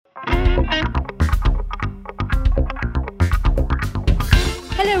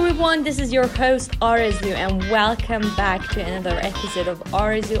everyone, this is your host Arzu and welcome back to another episode of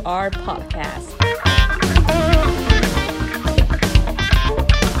Arzu Art Podcast.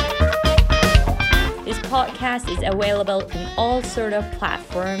 This podcast is available on all sort of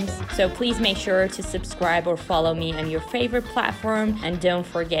platforms, so please make sure to subscribe or follow me on your favorite platform and don't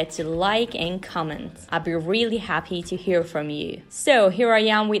forget to like and comment. I'll be really happy to hear from you. So here I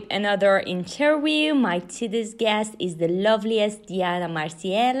am with another interview. My today's guest is the loveliest Diana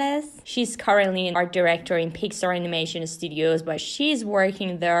Marcieles. She's currently an art director in Pixar Animation Studios, but she's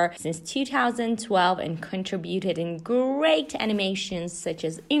working there since 2012 and contributed in great animations such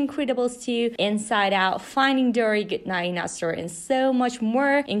as Incredibles 2, Inside Out, Finding Dory, Goodnight Dinosaur, and so much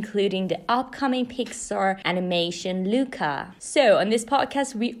more, including the upcoming Pixar animation Luca. So on this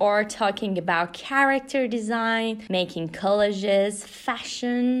podcast, we are talking about character design, making collages,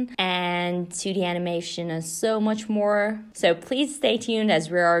 fashion, and 2D animation, and so much more. So please stay tuned as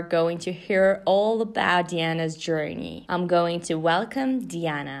we are going to hear all about Diana's journey. I'm going to welcome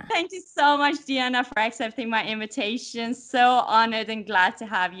Diana. Thank you so much, Diana, for accepting my invitation. So honored and glad to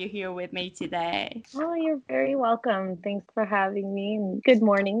have you here with me today. Oh, you're very welcome. Thanks for having me. And good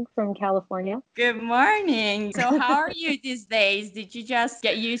morning from California. Good morning. So how are you these days? Did you just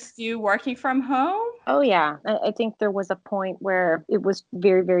get used to working from home? Oh, yeah. I think there was a point where it was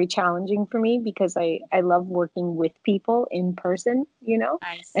very, very challenging for me because I love working with people in person, you know?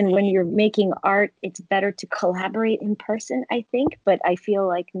 And when you're making art, it's better to collaborate in person, I think. But I feel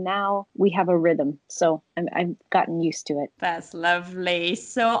like now we have a rhythm. So I've gotten used to it. That's lovely.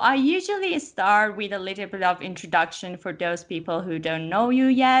 So I usually start with a little bit of introduction for those people who don't know you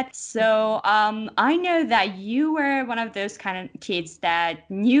yet. So I know that you were one of those kind of kids that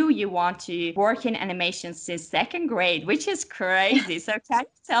knew you want to work in animation since second grade, which is crazy. So can you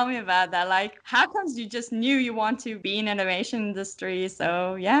tell me about that? Like, how comes you just knew you want to be in animation industry?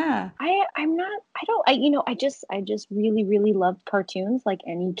 So yeah. I just really, really loved cartoons like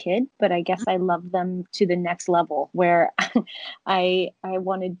any kid, but I guess I loved them to the next level where I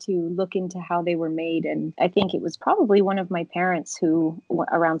wanted to look into how they were made. And I think it was probably one of my parents who,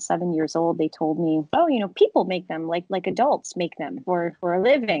 around 7 years old, they told me, oh, people make them like adults make them for a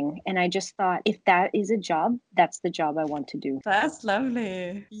living. And I just thought, if that is a job, that's the job I want to do. That's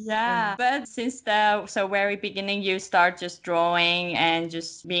lovely. Yeah. But since the very beginning, you start just drawing and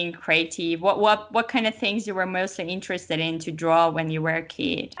just being creative. What kind of things you were mostly interested in to draw when you were a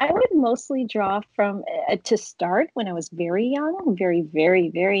kid? I would mostly draw from to start when I was very young, very, very,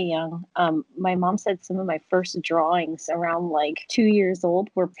 very young. My mom said some of my first drawings around like 2 years old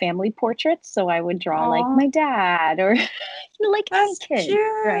were family portraits. So I would draw like my dad or like any kid,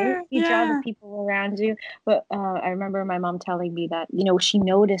 right? You draw the people around you. But I remember my mom telling me that, she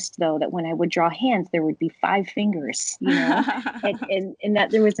noticed though that when I would draw hands, there would be 5 fingers, and that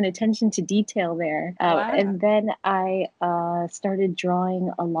there was an attention to detail there. And then I started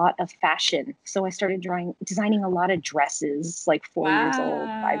drawing a lot of fashion. So I started designing a lot of dresses, like 4 years old,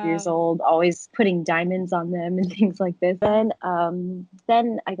 5 years old, always putting diamonds on them and things like this.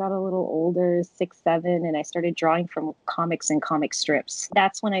 Then I got a little older, 6, 7, and I started drawing from comics and comic strips.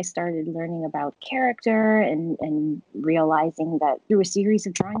 That's when I started learning about character and realizing that through a series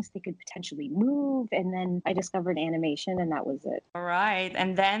of drawings, they could potentially move. And then I discovered animation, and that was it. All right.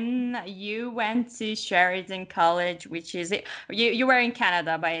 And then you went to Sheridan College, which is you were in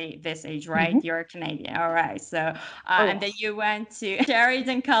Canada by this age, right? Mm-hmm. You're Canadian. All right. So, and then you went to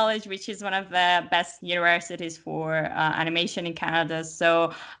Sheridan College, which is one of the best universities for animation in Canada.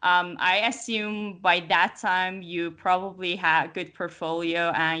 So I assume by that time you probably had a good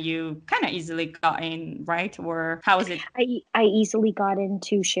portfolio and you kind of easily got in, right? Or how was it? I easily got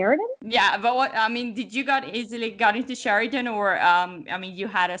into Sheridan. Yeah, but did you easily got into Sheridan, or you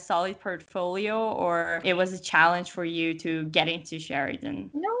had a solid portfolio, or it was a challenge for you to get into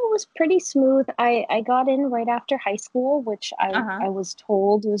Sheridan? No, it was pretty smooth. I got in right after high school, which I was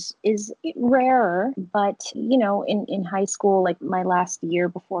told is rarer. But in high school, like my last year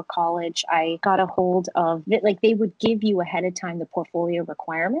before college, I got a hold of it. Like they would give you ahead of time the portfolio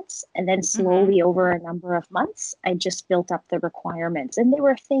requirements, and then slowly over a number of months, I just built up the requirements. And there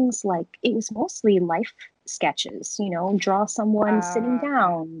were things like, it was mostly life sketches, draw someone sitting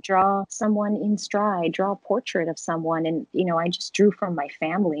down, draw someone in stride, draw a portrait of someone. And, I just drew from my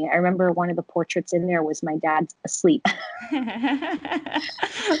family. I remember one of the portraits in there was my dad asleep.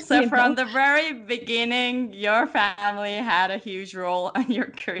 So from the very beginning, your family had a huge role in your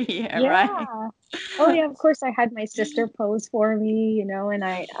career, right? Oh yeah, of course. I had my sister pose for me, and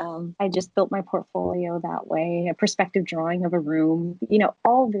I just built my portfolio that way. A perspective drawing of a room,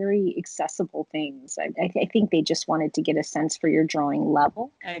 all very accessible things. I think they just wanted to get a sense for your drawing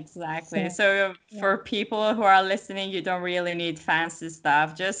level. Exactly. So for people who are listening, you don't really need fancy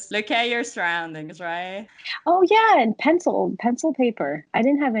stuff. Just look at your surroundings, right? Oh yeah, and pencil paper. I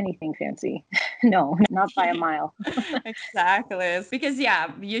didn't have anything fancy. No, not by a mile. Exactly. It's because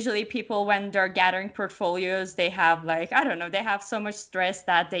usually people when they're gathering portfolios, they have like, I don't know, they have so much stress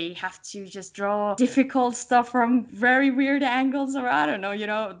that they have to just draw difficult stuff from very weird angles, or I don't know,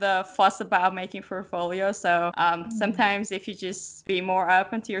 the fuss about making portfolios. So sometimes if you just be more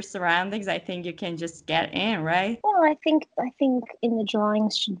open to your surroundings, I think you can just get in, right? Well, I think in the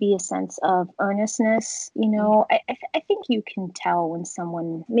drawings should be a sense of earnestness. I think you can tell when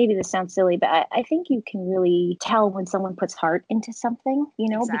someone, maybe this sounds silly, but I think you can really tell when someone puts heart into something,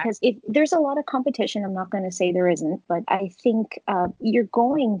 Exactly. because if there's a lot of competition, I'm not going to say there isn't, but I think you're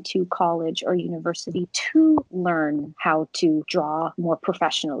going to college or university to learn how to draw more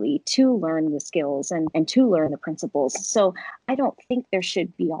professionally, to learn the skills and to learn the principles. So I don't think there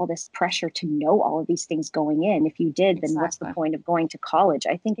should be all this pressure to know all of these things going in. If you did, then what's the point of going to college?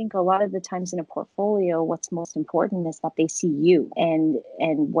 I think a lot of the times in a portfolio, what's most important is that they see you and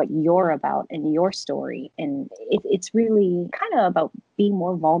what you're about and your story. And it's really kind of about being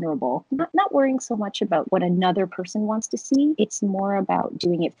more vulnerable, not worrying so much about what another person wants to see. It's more about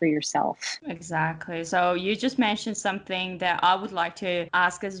doing it for yourself. Exactly. So you just mentioned something that I would like to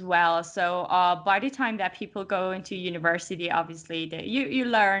ask as well. So by the time that people go into university, obviously you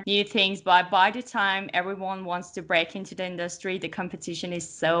learn new things, but by the time everyone wants to break into the industry, the competition is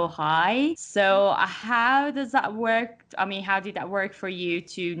so high. So how does that work? I mean, how did that work for you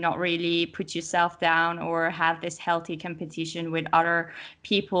to not really put yourself down or have this healthy competition with other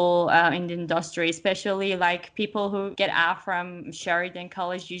people in the industry, especially like people who get out from Sheridan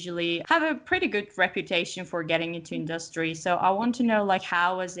College usually have a pretty good reputation for getting into industry. So I want to know, like,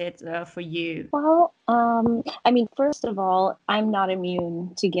 how was it for you? Well, I mean, first of all, I'm not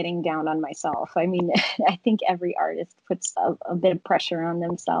immune to getting down on myself. I mean, I think every artist puts a bit of pressure on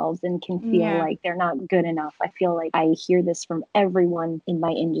themselves and can feel like they're not good enough. I feel like I hear this from everyone in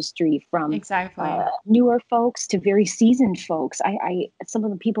my industry, from Exactly. newer folks to very seasoned folks. Some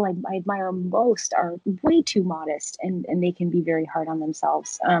of the people I admire most are way too modest and they can be very hard on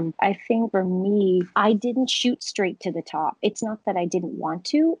themselves. I think for me, I didn't shoot straight to the top. It's not that I didn't want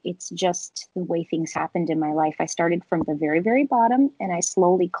to, it's just the way things happened in my life. I started from the very, very bottom and I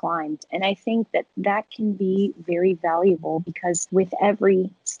slowly climbed. And I think that can be very valuable because with every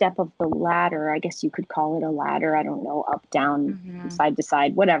step of the ladder, I guess you could call it a ladder, I don't know, up, down, side to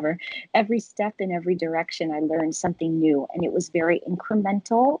side, whatever. Every step in every direction, I learned something new, and it was very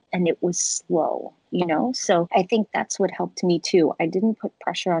incremental and it was slow. So I think that's what helped me too. I didn't put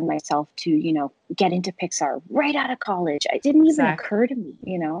pressure on myself to, get into Pixar right out of college. It didn't even occur to me.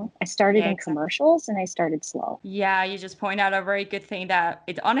 I started in commercials and I started slow. Yeah, you just point out a very good thing that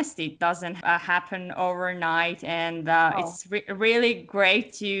it honestly doesn't happen overnight. And it's really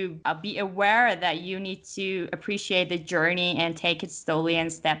great to be aware that you need to appreciate the journey and take it slowly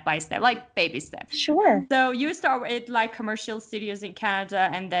and step by step, like baby steps. Sure. So you start with like commercial studios in Canada,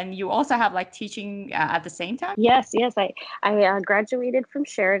 and then you also have like teaching at the same time? Yes. I graduated from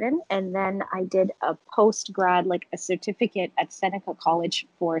Sheridan, and then I did a post-grad, like a certificate at Seneca College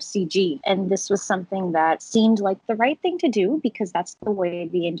for CG. And this was something that seemed like the right thing to do because that's the way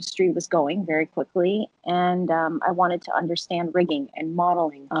the industry was going very quickly. And I wanted to understand rigging and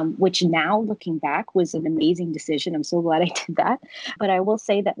modeling, which now looking back was an amazing decision. I'm so glad I did that. But I will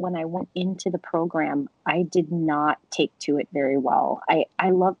say that when I went into the program, I did not take to it very well.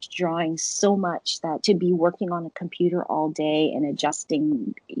 I loved drawing so much that to be working on a computer all day and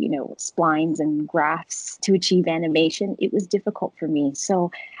adjusting, splines and graphs to achieve animation, it was difficult for me.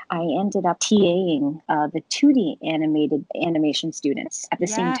 So I ended up TAing the 2D animation students at the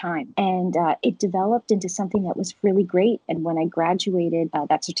same time. And it developed into something that was really great. And when I graduated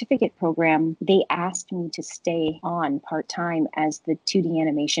that certificate program, they asked me to stay on part-time as the 2D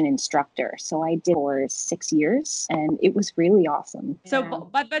animation instructor. So I did for 6 years and it was really awesome. So,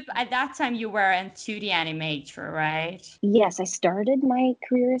 but at that time you were a 2D animator, right? Yes, I started my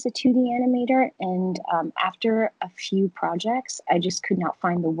career as a 2D animator. And after a few projects, I just could not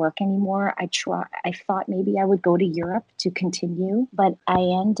find the work anymore. I thought maybe I would go to Europe to continue, but I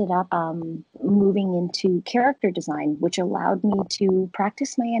ended up moving into character design, which allowed me to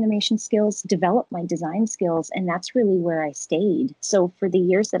practice my animation skills, develop my design skills, and that's really where I stayed. So for the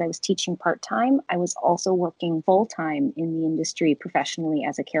years that I was teaching part-time, I was also working full-time in the industry professionally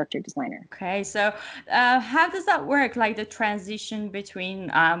as a character designer. Okay, So how does that work? Like the transition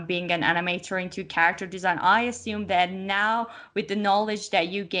between being an animator into character design? I assume that now with the knowledge that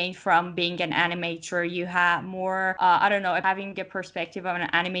you gain from being an animator, you have more, I don't know, having a perspective of an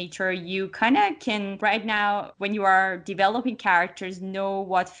animator, you kind of can right now, when you are developing characters, know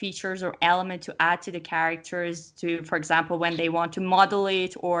what features or element to add to the characters to, for example, when they want to model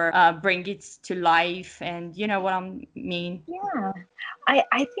it or bring it to life. And you know what I mean? Yeah,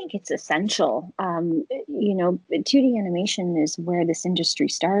 I think it's essential. 2D animation is where this industry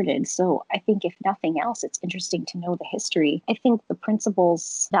started. So I think if nothing else, it's interesting to know the history. I think the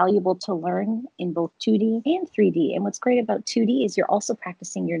principles valuable to learn in both 2D and 3D. And what's great about 2D is you're also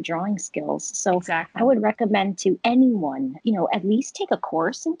practicing your drawing skills. So Exactly. I would recommend to anyone, at least take a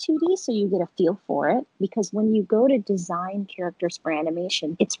course in 2D so you get a feel for it. Because when you go to design characters for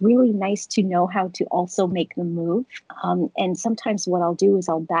animation, it's really nice to know how to also make them move. And sometimes what I'll do is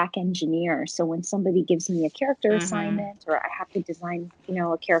I'll back engineer. So when somebody gives me a character assignment or I have to design,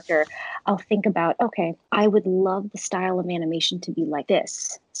 a character, I'll think about, okay, I would love the style of animation to be like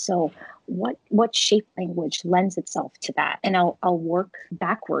this. So what shape language lends itself to that? And I'll work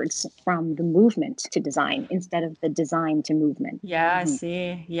backwards from the movement to design instead of the design to movement. Yeah, I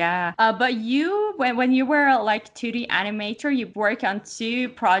see. Yeah. But you, when you were like 2D animator, you work on two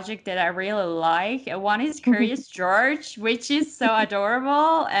projects that I really like. One is Curious George, which is so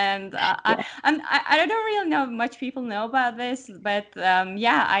adorable, and I don't really know much people know about this, but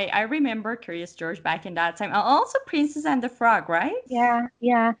yeah, I remember Curious George back in that time. And also Princess and the Frog, right? Yeah.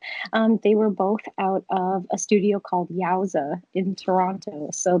 They were both out of a studio called Yowza in Toronto.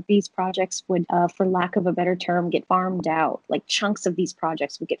 So these projects would, for lack of a better term, get farmed out. Like chunks of these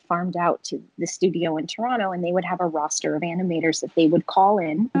projects would get farmed out to the studio in Toronto, and they would have a roster of animators that they would call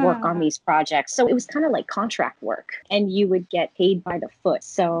in, work on these projects. So it was kind of like contract work, and you would get paid by the foot.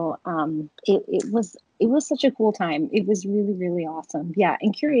 So it was such a cool time. It was really, really awesome. Yeah.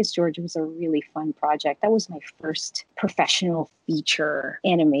 And Curious George was a really fun project. That was my first professional feature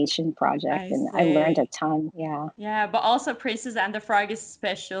animation project. I learned a ton. Yeah. Yeah. But also Princess and the Frog is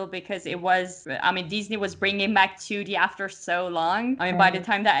special because Disney was bringing back 2D after so long. By the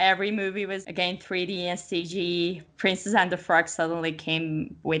time that every movie was again 3D and CG, Princess and the Frog suddenly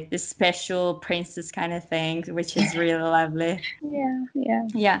came with this special princess kind of thing, which is really lovely.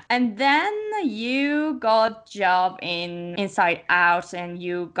 Yeah. And then you got job in Inside Out and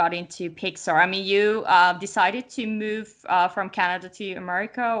you got into Pixar. You decided to move from Canada to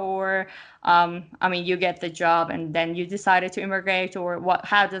America, or you get the job and then you decided to immigrate, or what?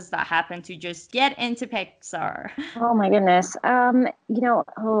 How does that happen to just get into Pixar? Oh my goodness. I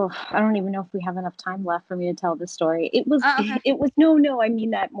don't even know if we have enough time left for me to tell this story. It was, Okay. no, I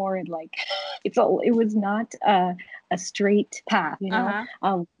mean that more in like, it was not a straight path,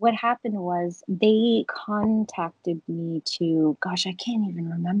 What happened was they contacted me to, gosh, I can't even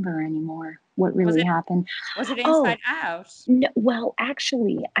remember anymore what really happened. Was it Inside Out? No, well,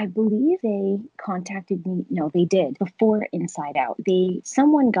 actually, I believe they contacted me. No, they did before Inside Out.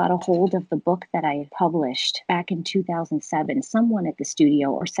 Someone got a hold of the book that I published back in 2007. Someone at the studio,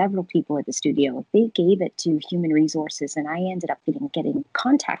 or several people at the studio, they gave it to Human Resources, and I ended up getting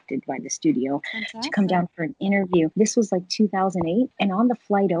contacted by the studio to come down for an interview. This was like 2008, and on the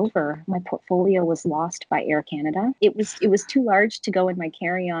flight over, my portfolio was lost by Air Canada. It was too large to go in my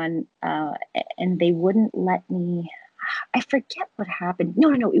carry-on, and they wouldn't let me. I forget what happened.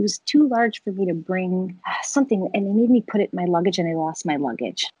 No, it was too large for me to bring something, and they made me put it in my luggage, and I lost my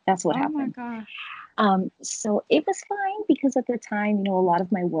luggage. That's what happened. Oh my God. So it was fine because at the time, a lot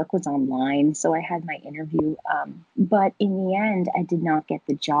of my work was online. So I had my interview. But in the end, I did not get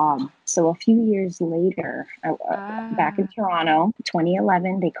the job. So a few years later, back in Toronto,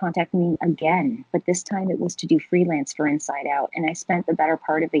 2011, they contacted me again. But this time it was to do freelance for Inside Out. And I spent the better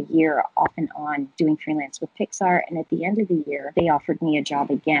part of a year off and on doing freelance with Pixar. And at the end of the year, they offered me a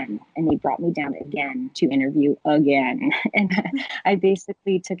job again. And they brought me down again to interview again. And I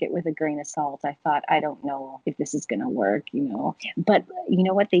basically took it with a grain of salt. I thought, I don't know if this is going to work, But you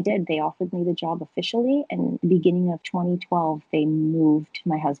know what they did? They offered me the job officially. And the beginning of 2012, they moved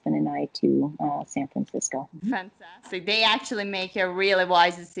my husband and I to San Francisco. Fantastic. They actually make a really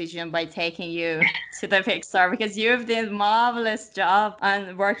wise decision by taking you to the Pixar, because you've done a marvelous job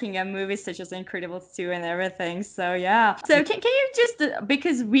on working on movies such as Incredibles 2 and everything. So yeah. So can you just,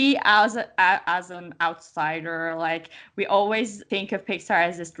 because we as an outsider, like we always think of Pixar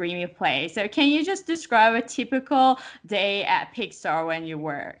as this dreamy place. So can you just describe a typical day at Pixar when you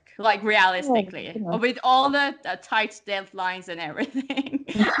work? Like realistically, with all the tight deadlines and everything.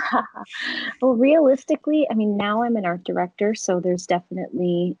 Well, realistically, I mean, now I'm an art director, so there's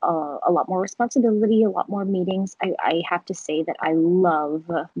definitely a lot more responsibility, a lot more meetings. I have to say that I love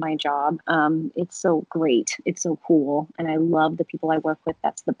my job. It's so great. It's so cool. And I love the people I work with.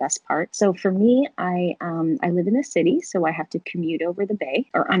 That's the best part. So for me, I live in the city, so I have to commute over the bay,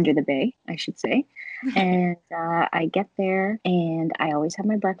 or under the bay, I should say. And I get there and I always have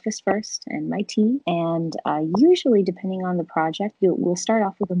my breakfast first and my tea. And usually, depending on the project, we'll start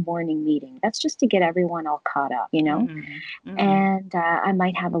off with a morning meeting. That's just to get everyone all caught up, you know? And I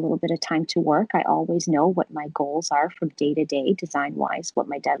might have a little bit of time to work. I always know what my goals are from day to day, design wise, what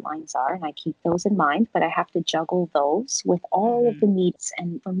my deadlines are, and I keep those in mind. But I have to juggle those with all of the meetings.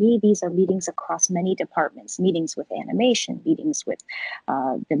 And for me, these are meetings across many departments, meetings with animation, meetings with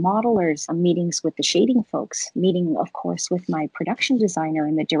the modelers, meetings with the shading folks, meeting, of course, with my production designer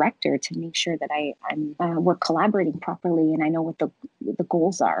and the director to make sure that we're collaborating properly and I know what the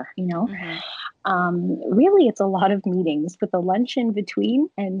goals are, you know? Really, it's a lot of meetings with a lunch in between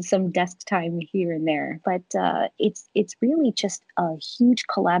and some desk time here and there. But it's really just a huge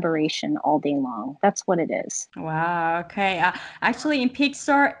collaboration all day long. That's what it is. Wow. Okay. Actually, in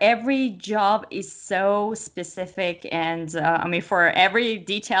Pixar, every job is so specific, and I mean, for every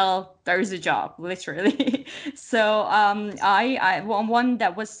detail, there's a job, literally. So, one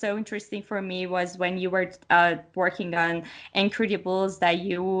that was so interesting for me was when you were working on Incredibles, that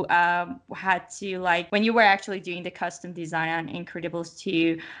you had to, like, when you were actually doing the custom design on Incredibles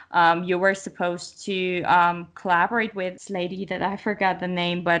 2, you were supposed to collaborate with this lady that I forgot the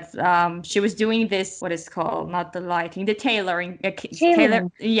name, but she was doing this, what is called, not the lighting, the tailoring.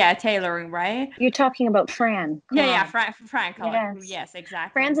 Tailoring, right? You're talking about Fran. Yeah, Frank. Yes. Yes,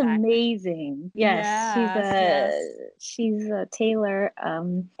 exactly. Fran's amazing. Yes, she's a tailor,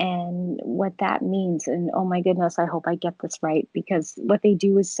 and what that means. And oh my goodness, I hope I get this right because what they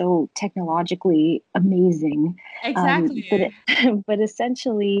do is so technologically amazing. Exactly. But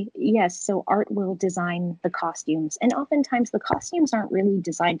essentially, yes. So art will design the costumes, and oftentimes the costumes aren't really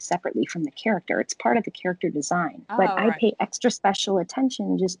designed separately from the character. It's part of the character design. But I pay extra special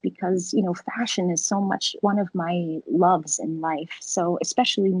attention just because, you know, fashion is so much one of my loves in life. So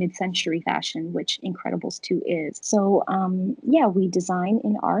especially mid-century fashion, which Incredibles 2 is. So we design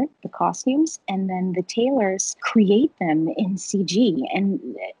in art the costumes, and then the tailors create them in CG. And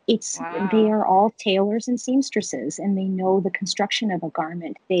they are all tailors and seamstresses, and they know the construction of a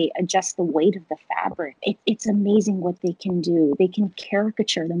garment. They adjust the weight of the fabric. It's amazing what they can do. They can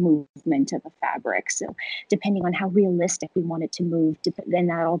caricature the movement of a fabric. So depending on how realistic we want it to move, then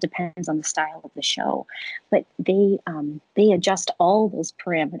that all depends on the style of the show. But they adjust all those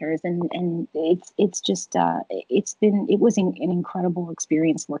parameters, and it was an incredible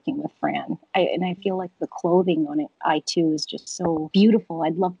experience working with Fran. I feel like the clothing on it, I2, is just so beautiful.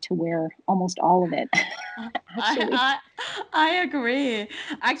 I'd love to wear almost all of it. I agree.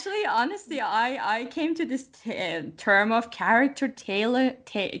 Actually, honestly, I came to this term of character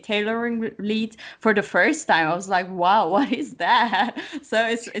tailoring lead for the first time. I was like, wow, what is that? So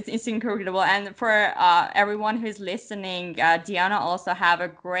it's incredible. And for everyone who's listening, Diana also have a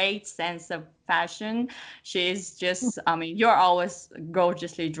great sense of fashion. She's just, I mean, you're always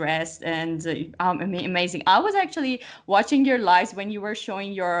gorgeously dressed and amazing. I was actually watching your lives when you were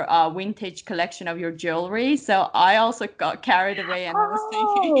showing your vintage collection of your jewelry. So I also got carried away, and I was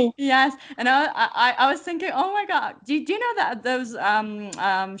thinking, yes. And I was thinking, oh my God, do you know that those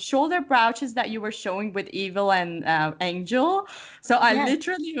shoulder brooches that you were showing with Evil and Angel? So I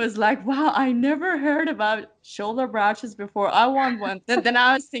literally was like, wow, I never heard about shoulder brooches before. I want one. Then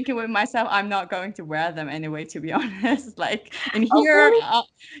I was thinking with myself, I'm not going to wear them anyway, to be honest. Like in here, I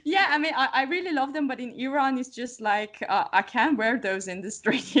mean, I really love them, but in Iran, it's just like I can't wear those in the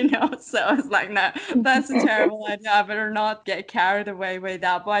street, you know. So I was like, no, that's a terrible idea. I better not get carried away with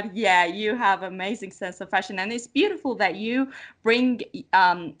that. But yeah, you have amazing sense of fashion, and it's beautiful that you bring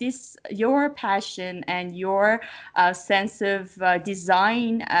your passion and your sense of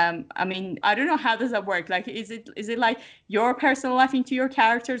design. I mean, I don't know, how does that work? Like, is it like your personal life into your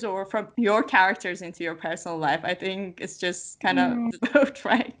characters, or from your characters into your personal life? I think it's just kind of both,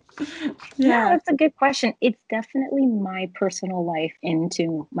 right? Yeah, that's a good question. It's definitely my personal life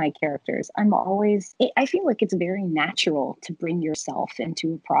into my characters. I feel like it's very natural to bring yourself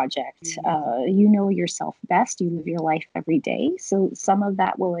into a project. You know yourself best. You live your life every day. So some of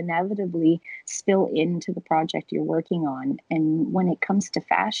that will inevitably spill into the project you're working on. And when it comes to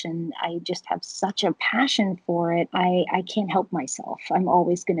fashion, I just have such a passion for it. I can't help myself. I'm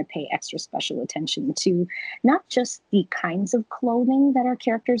always going to pay extra special attention to not just the kinds of clothing that our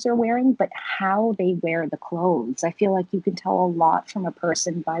characters characters are wearing, but how they wear the clothes. I feel like you can tell a lot from a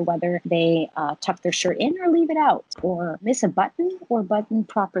person by whether they tuck their shirt in or leave it out, or miss a button or button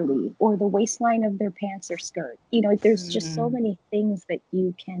properly, or the waistline of their pants or skirt. There's just so many things that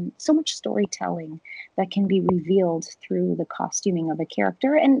so much storytelling that can be revealed through the costuming of a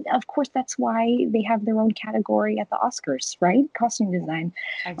character. And of course, that's why they have their own category at the Oscars, right? Costume design.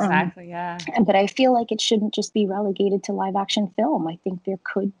 Exactly, yeah. But I feel like it shouldn't just be relegated to live action film. I think there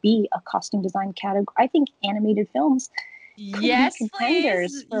could be a costume design category. I think animated films could Yes, be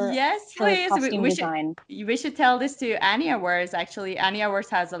contenders please. Yes, for please. costume design. We should tell this to Annie Awards. Actually, Annie Awards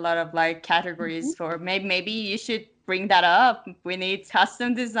has a lot of like categories for maybe you should bring that up. We need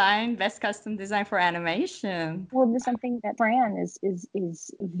custom design, best custom design for animation. Well, this is something that Fran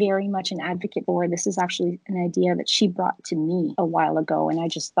is very much an advocate for. This is actually an idea that she brought to me a while ago, and I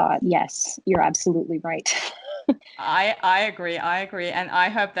just thought, yes, you're absolutely right. I agree. And I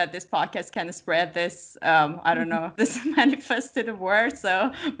hope that this podcast can spread this, I don't know, this manifested word,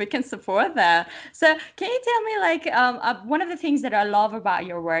 so we can support that. So can you tell me, like, one of the things that I love about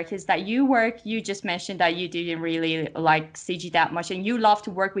your work is that you just mentioned that you didn't really like CG that much, and you love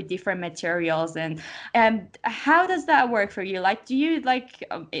to work with different materials. And how does that work for you? Like, do you like,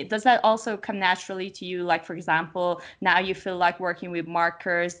 does that also come naturally to you? Like, for example, now you feel like working with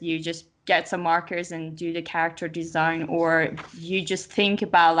markers, you just get some markers and do the character design, or you just think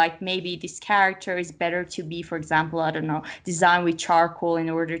about like maybe this character is better to be, for example, I don't know, designed with charcoal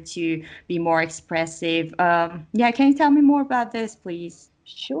in order to be more expressive. Yeah, can you tell me more about this, please?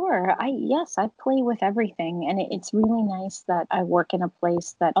 Sure. Yes, I play with everything. And it's really nice that I work in a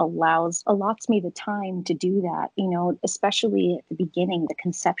place that allots me the time to do that, especially at the beginning, the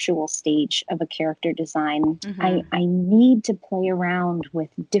conceptual stage of a character design. I need to play around with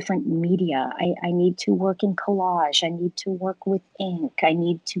different media. I need to work in collage. I need to work with ink. I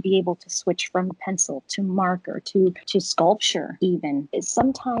need to be able to switch from pencil to marker to sculpture even.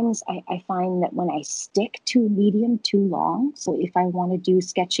 Sometimes I find that when I stick to a medium too long, so if I want to do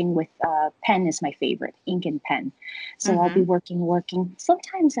sketching with pen is my favorite, ink and pen. So I'll be working.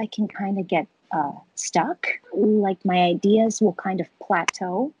 Sometimes I can kind of get stuck, like my ideas will kind of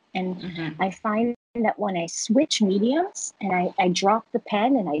plateau. And I find that when I switch mediums and I drop the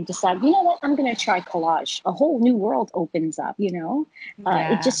pen and I decide, you know what, I'm going to try collage, a whole new world opens up,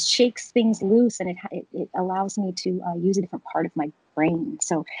 It just shakes things loose, and it allows me to use a different part of my brain.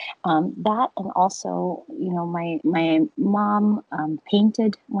 So that, and also, my mom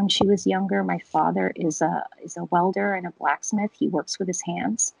painted when she was younger. My father is a welder and a blacksmith. He works with his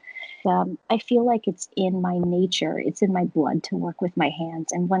hands. I feel like it's in my nature, it's in my blood to work with my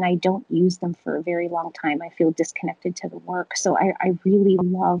hands. And when I don't use them for a very long time, I feel disconnected to the work. So I really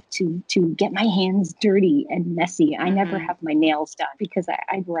love to get my hands dirty and messy. I never have my nails done because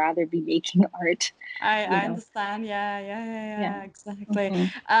I'd rather be making art. I understand. Yeah,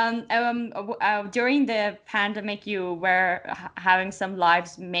 exactly. During the pandemic, you were having some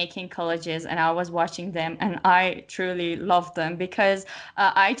lives making collages, and I was watching them, and I truly loved them because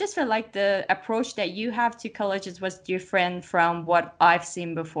I just feel like the approach that you have to collages was different from what I've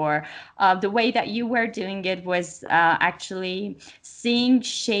seen before. The way that you were doing it was actually seeing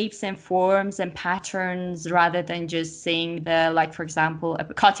shapes and forms and patterns rather than just seeing the, like, for example,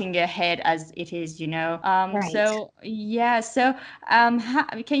 cutting a head as it is, Right. So yeah, so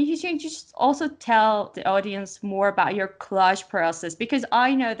can you just also tell the audience more about your collage process? Because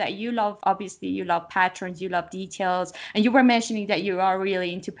I know that you love patterns, you love details, and you were mentioning that you are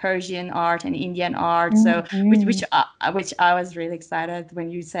really into Persian art and Indian art, so which I was really excited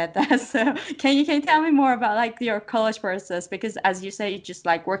when you said that. So can you tell me more about like your collage process? Because as you say, you just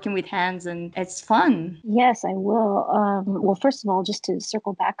like working with hands and it's fun. Yes, I will. Well, first of all, just to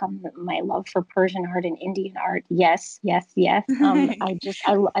circle back on my love for Persian art and Indian art. Yes.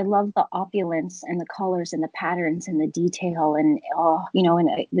 I love the opulence and the colors and the patterns and the detail, and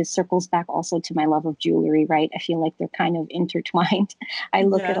this circles back also to my love of jewelry, right? I feel like they're kind of intertwined. I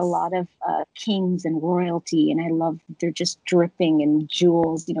look at a lot of kings and royalty, and I love they're just dripping in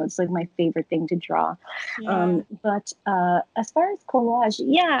jewels. It's like my favorite thing to draw. But as far as collage,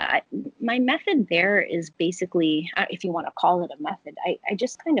 my method there is basically, if you want to call it a method, I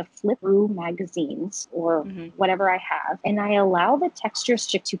just kind of flip through magazines or whatever I have, and I allow the textures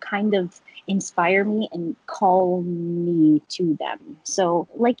to kind of inspire me and call me to them. So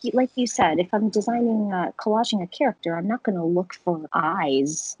like you said, if I'm collaging a character, I'm not going to look for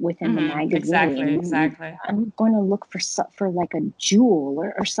eyes within the magazine. Exactly. I'm going to look for like a jewel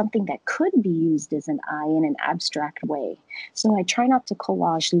or something that could be used as an eye in an abstract way. So I try not to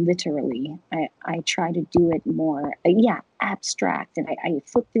collage literally. I try to do it more. abstract, and I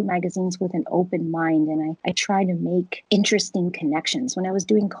flip through magazines with an open mind, and I try to make interesting connections. When I was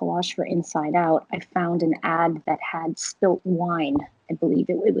doing collage for Inside Out, I found an ad that had spilt wine. I believe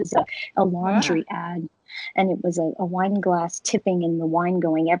it was a laundry ad, and it was a wine glass tipping and the wine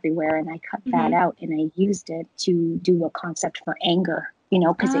going everywhere. And I cut that out and I used it to do a concept for anger,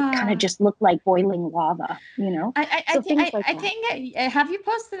 because it kind of just looked like boiling lava, I think have you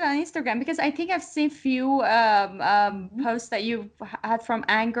posted on Instagram? Because I think I've seen few posts that you've had from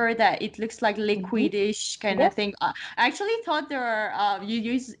anger that it looks like liquidish kind of thing. I actually thought there are you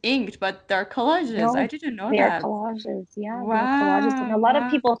use ink, but they're collages. No, I didn't know they're that. collages. Yeah, Wow, they're collages. And a lot of wow.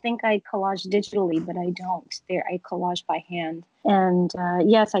 people think I collage digitally, but I don't. I collage by hand. And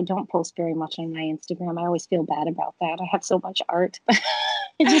yes, I don't post very much on my Instagram. I always feel bad about that. I have so much art.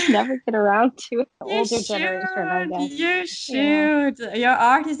 I just never get around to it. The older generation, I guess. You should. Yeah. Your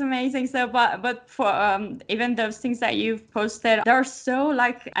art is amazing. So, but for even those things that you've posted, they're so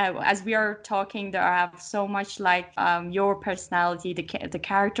like as we are talking, they have so much like your personality. The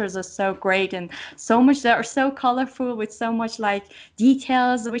characters are so great and so much. They are so colorful with so much like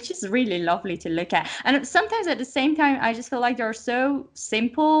details, which is really lovely to look at. And sometimes at the same time, I just feel like they're so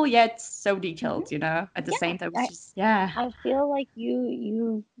simple yet so detailed. At the same time, I feel like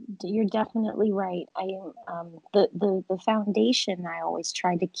you're definitely right. I am the foundation I always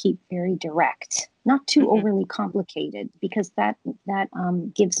try to keep very direct, not too overly complicated, because that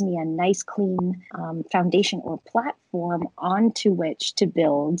gives me a nice clean foundation or platform onto which to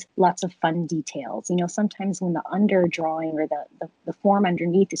build lots of fun details. Sometimes when the underdrawing or the form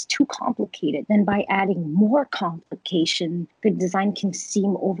underneath is too complicated, then by adding more complication, the design can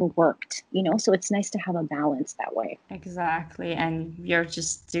seem overworked. So it's nice to have a balance that way. Exactly. And you're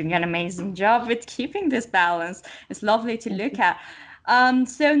just doing an amazing job with keeping this balance. It's lovely to look at.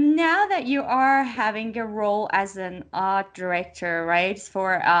 So now that you are having a role as an art director, right,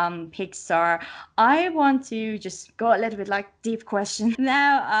 for Pixar, I want to just go a little bit like deep question.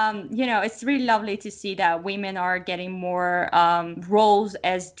 Now, it's really lovely to see that women are getting more roles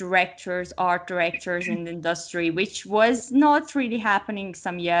as directors, art directors in the industry, which was not really happening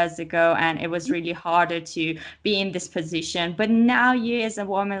some years ago, and it was really harder to be in this position. But now you, as a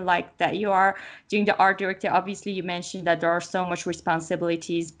woman like that, you are doing the art director. Obviously, you mentioned that there are so much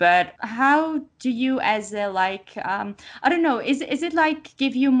responsibilities, but how do you as a I don't know, is it like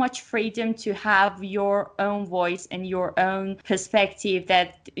give you much freedom to have your own voice and your own perspective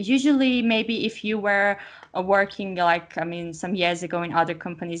that usually maybe if you were working some years ago in other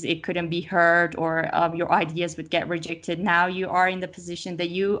companies, it couldn't be heard, or your ideas would get rejected. Now you are in the position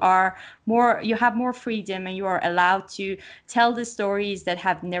that you have more freedom and you are allowed to tell the stories that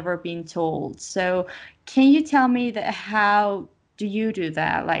have never been told. So can you tell me how do you do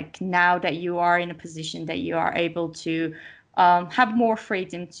that? Like now that you are in a position that you are able to have more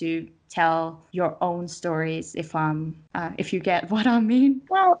freedom to tell your own stories, if you get what I mean?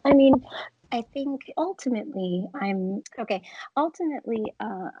 Well, I think ultimately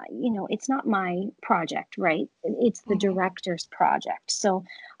it's not my project, right? It's the director's project. So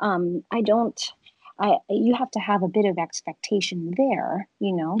you have to have a bit of expectation there,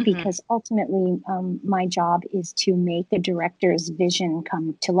 because ultimately my job is to make the director's vision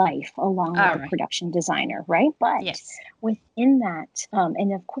come to life along with the production designer, right? But within that,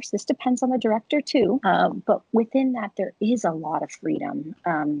 and of course this depends on the director too, but within that there is a lot of freedom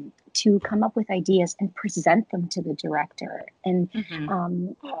to come up with ideas and present them to the director. And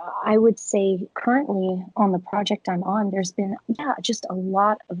I would say currently on the project I'm on, there's been, just a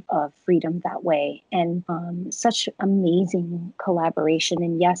lot of freedom that way, and such amazing collaboration.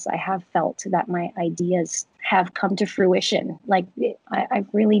 And yes, I have felt that my ideas have come to fruition. Like I've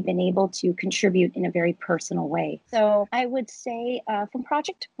really been able to contribute in a very personal way. So I would say from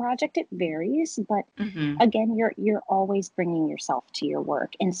project to project, it varies. But again, you're always bringing yourself to your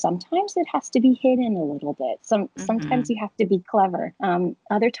work. And sometimes it has to be hidden a little bit. Sometimes you have to be clever.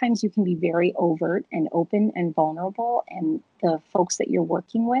 Other times you can be very overt and open and vulnerable. And the folks that you're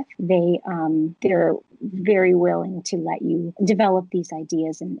working with, they're very willing to let you develop these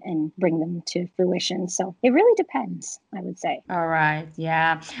ideas and bring them to fruition. So it really depends, I would say. All right,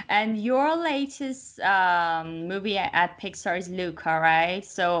 yeah. And your latest movie at Pixar is Luca, right?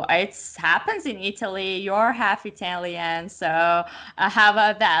 So it happens in Italy. You're half Italian, so how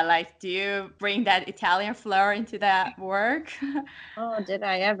about that? Like, do you bring that Italian flair into that work? Oh, did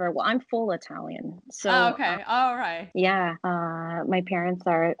I ever? Well, I'm full Italian. So, okay, all right. Yeah, my parents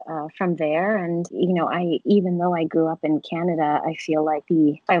are from there, and even though I grew up in Canada, I feel like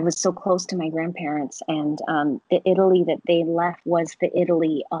I was so close to my grandparents, and the Italy that they left was the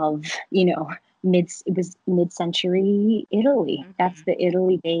Italy of it was mid-century Italy. That's the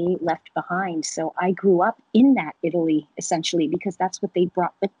Italy they left behind. So I grew up in that Italy essentially because that's what they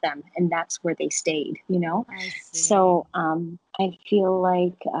brought with them, and that's where they stayed, you know. I see. So I feel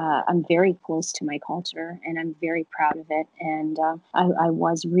like I'm very close to my culture, and I'm very proud of it. And I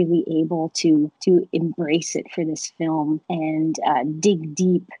was really able to embrace it for this film and dig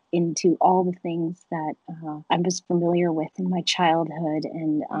deep into all the things that I was familiar with in my childhood,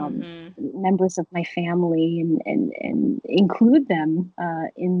 and members of my family, and include them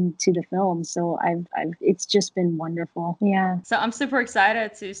into the film. So I've it's just been wonderful. Yeah. So I'm super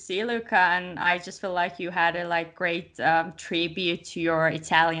excited to see Luca, and I just feel like you had a like great tribute to your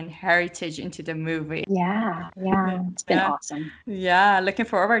Italian heritage into the movie. Yeah, it's been awesome. Yeah, looking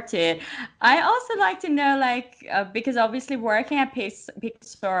forward to it. I also like to know, like, because obviously working at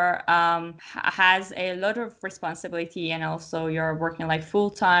Pixar has a lot of responsibility, and also you're working like full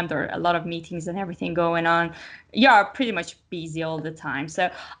time. There are a lot of meetings and everything going on. You're pretty much busy all the time. So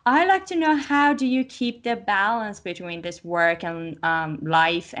I like to know, how do you keep the balance between this work and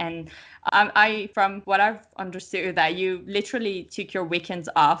life? And from what I've understood, that you literally took your weekends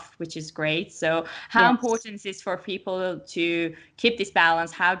off, which is great. So how important is this for people to keep this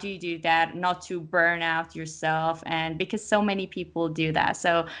balance? How do you do that, not to burn out yourself? And because so many people do that.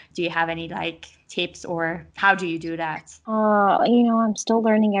 So do you have any like tips, or how do you do that? I'm still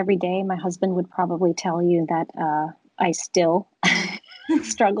learning every day. My husband would probably tell you that I still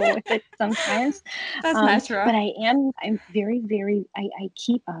struggle with it sometimes. That's natural. But I'm I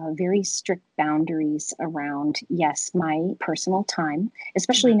keep very strict boundaries around, yes, my personal time,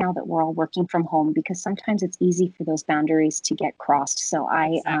 especially now that we're all working from home, because sometimes it's easy for those boundaries to get crossed. So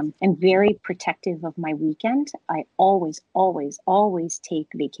I am very protective of my weekend. I always take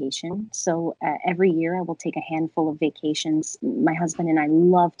vacation. So every year I will take a handful of vacations. My husband and I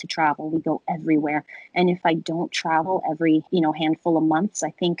love to travel. We go everywhere. And if I don't travel every, handful of months,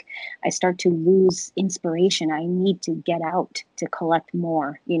 I think I start to lose inspiration. I need to get out to collect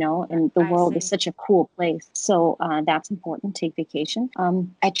more, and the world is such a cool place. So that's important. Take vacation.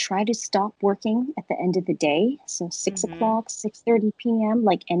 I try to stop working at the end of the day. So 6 o'clock, 6:30 p.m.,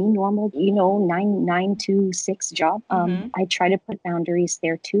 like any normal, 9 to 6 job. I try to put boundaries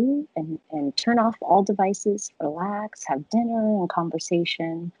there too, and turn off all devices, relax, have dinner and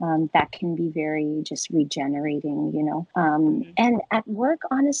conversation. That can be very just regenerating, And at work,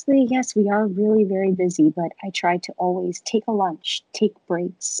 honestly, yes, we are really very busy, but I try to always take a lunch, take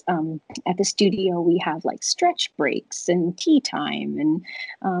breaks. At the studio, we have like stretch breaks and tea time,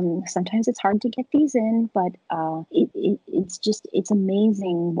 and sometimes it's hard to get these in, but it's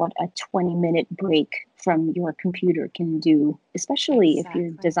amazing what a 20-minute break from your computer can do, especially if you're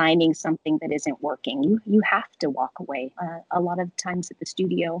designing something that isn't working. You have to walk away. A lot of times at the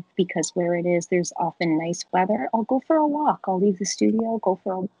studio, because where it is, there's often nice weather. I'll go for a walk. I'll leave the studio, go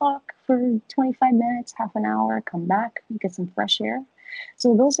for a walk for 25 minutes, half an hour, come back, get some fresh air.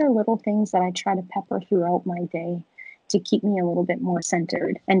 So those are little things that I try to pepper throughout my day to keep me a little bit more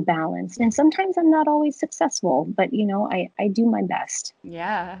centered and balanced. And sometimes I'm not always successful, but I do my best.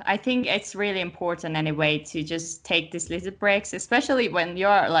 Yeah, I think it's really important anyway to just take these little breaks, especially when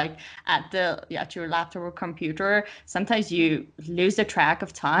you're like at your laptop or computer. Sometimes you lose the track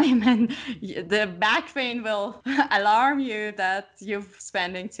of time, and the back pain will alarm you that you're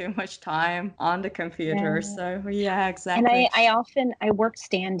spending too much time on the computer. Yeah. So yeah, exactly. And I work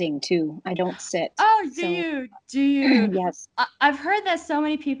standing too. I don't sit. Oh, do you? Yes. I've heard that so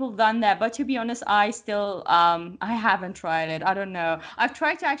many people done that, but to be honest, I still I haven't tried it. I don't know. I've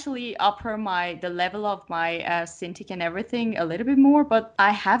tried to actually upper the level of my Cintiq and everything a little bit more, but I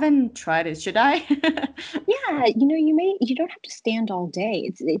haven't tried it. Should I? Yeah, you don't have to stand all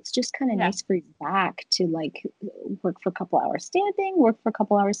day. It's just kind of nice for your back to like work for a couple hours standing, work for a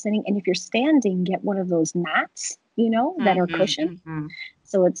couple hours sitting, and if you're standing, get one of those mats, that are cushioned.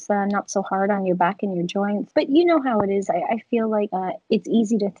 So it's not so hard on your back and your joints. But you know how it is. I feel like it's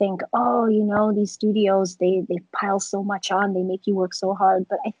easy to think, these studios, they pile so much on, they make you work so hard.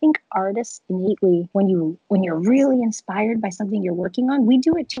 But I think artists innately, when you're really inspired by something you're working on, we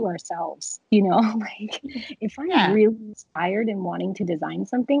do it to ourselves. Like if I am really inspired and wanting to design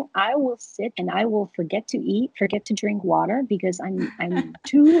something, I will sit and I will forget to eat, forget to drink water, because I'm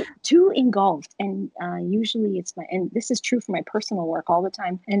too engulfed. And usually and this is true for my personal work all the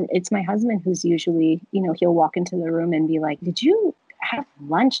time. And it's my husband who's usually, he'll walk into the room and be like, "Did you have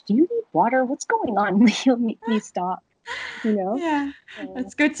lunch? Do you need water? What's going on?" He'll make me stop. you know? Yeah,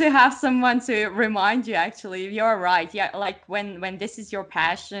 it's good to have someone to remind you. Actually, you're right. Yeah, like when this is your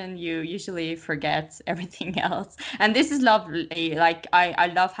passion, you usually forget everything else. And this is lovely. Like I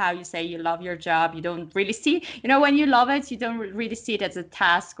love how you say you love your job. You don't really see, when you love it, you don't really see it as a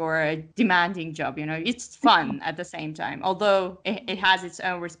task or a demanding job. It's fun at the same time, although it has its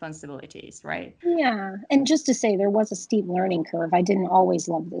own responsibilities, right? Yeah. And just to say, there was a steep learning curve. I didn't always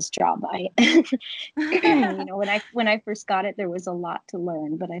love this job. When I first got it, there was a lot to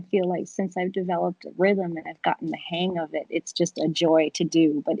learn, but I feel like since I've developed a rhythm and I've gotten the hang of it, it's just a joy to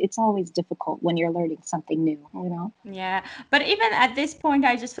do. But it's always difficult when you're learning something new. Yeah, but even at this point,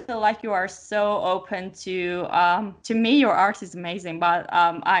 I just feel like you are so open to me, your art is amazing, but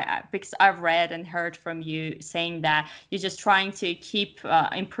because I've read and heard from you saying that you're just trying to keep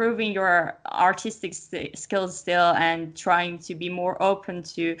improving your artistic skills still and trying to be more open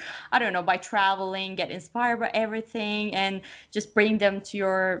to, I don't know, by traveling, get inspired by everything and just bring them to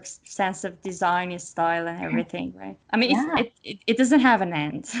your sense of design and style and everything, right? I mean, Yeah. it doesn't have an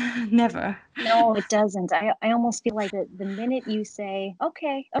end, never. No, it doesn't. I almost feel like the minute you say,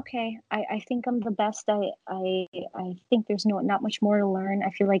 okay, I think I'm the best. I think there's not much more to learn. I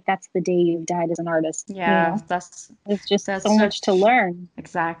feel like that's the day you've died as an artist. Yeah, There's just that's so much to learn.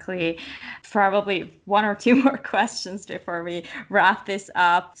 Exactly. Probably one or two more questions before we wrap this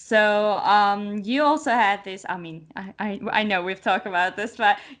up. So, you also had this. I mean, I know we've talked about this,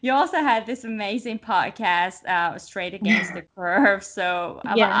 but you also had this amazing podcast, Straight Against the Curve. So,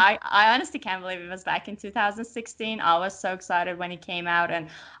 Yeah. I honestly can't believe it was back in 2016. I was so excited when it came out, and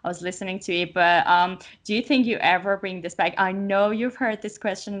I was listening to it. But do you think you ever bring this back? I know you've heard this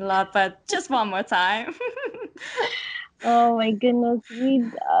question a lot, but just one more time. Oh my goodness.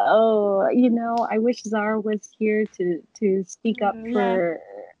 I wish Zara was here to speak up Yeah.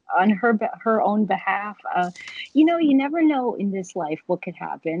 on her own behalf. You never know in this life what could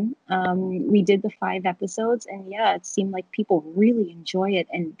happen. We did the 5 episodes, and yeah, it seemed like people really enjoy it,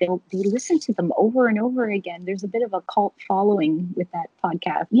 and they listen to them over and over again. There's a bit of a cult following with that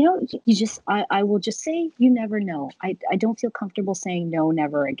podcast. I will just say, you never know. I don't feel comfortable saying no,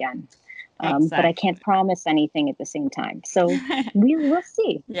 never again. But I can't promise anything at the same time. So we will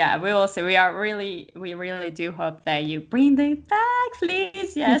see. Yeah, we will see. We really do hope that you bring it back,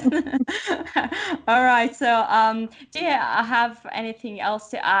 please. Yes. All right. So, do you have anything else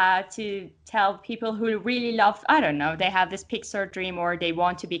to add to tell people who really love, I don't know, they have this Pixar dream or they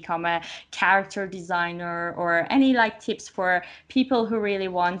want to become a character designer, or any tips for people who really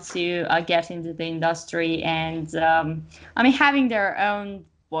want to get into the industry and, having their own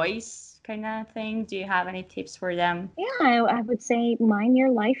voice kind of thing? Do you have any tips for them? Yeah, I would say mine your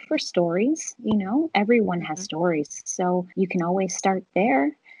life for stories. Everyone has stories, so you can always start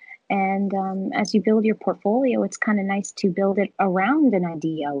there. And as you build your portfolio, it's kind of nice to build it around an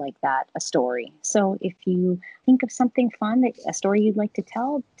idea like that, a story. So if you think of something fun, a story you'd like to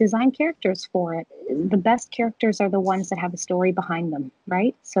tell, design characters for it. The best characters are the ones that have a story behind them,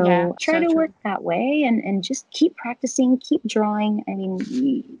 right? So try to work that way and just keep practicing, keep drawing. I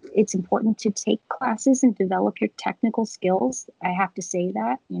mean, it's important to take classes and develop your technical skills. I have to say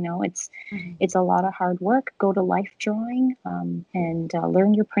that, it's a lot of hard work. Go to Life Drawing and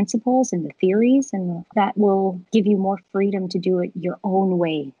learn your principles and the theories, and that will give you more freedom to do it your own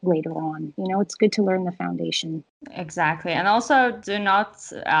way later on. It's good to learn the foundation. Exactly. And also do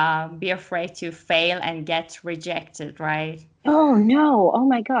not be afraid to fail and get rejected, right? Oh, no. Oh,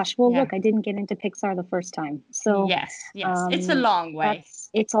 my gosh. Well, look, I didn't get into Pixar the first time. So yes. It's a long way.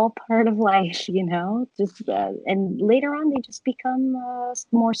 It's all part of life, just and later on, they just become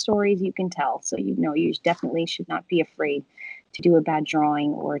more stories you can tell. So, you definitely should not be afraid to do a bad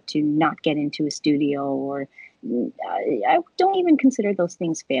drawing or to not get into a studio, or I don't even consider those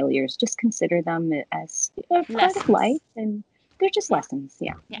things failures. Just consider them as a part of life, and they're just lessons.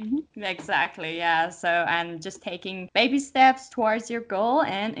 Yeah. Exactly. Yeah. So, and just taking baby steps towards your goal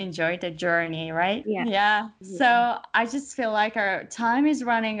and enjoy the journey, right? Yeah. So I just feel like our time is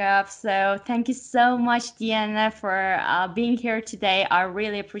running up. So thank you so much, Diana, for being here today. I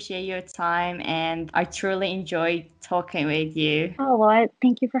really appreciate your time, and I truly enjoyed talking with you. Oh, well,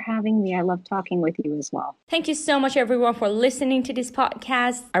 thank you for having me. I love talking with you as well. Thank you so much, everyone, for listening to this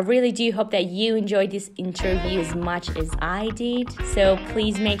podcast. I really do hope that you enjoyed this interview as much as I did. So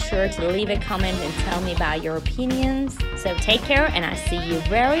please make sure to leave a comment and tell me about your opinions. So take care, and I'll see you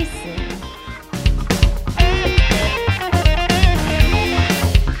very soon.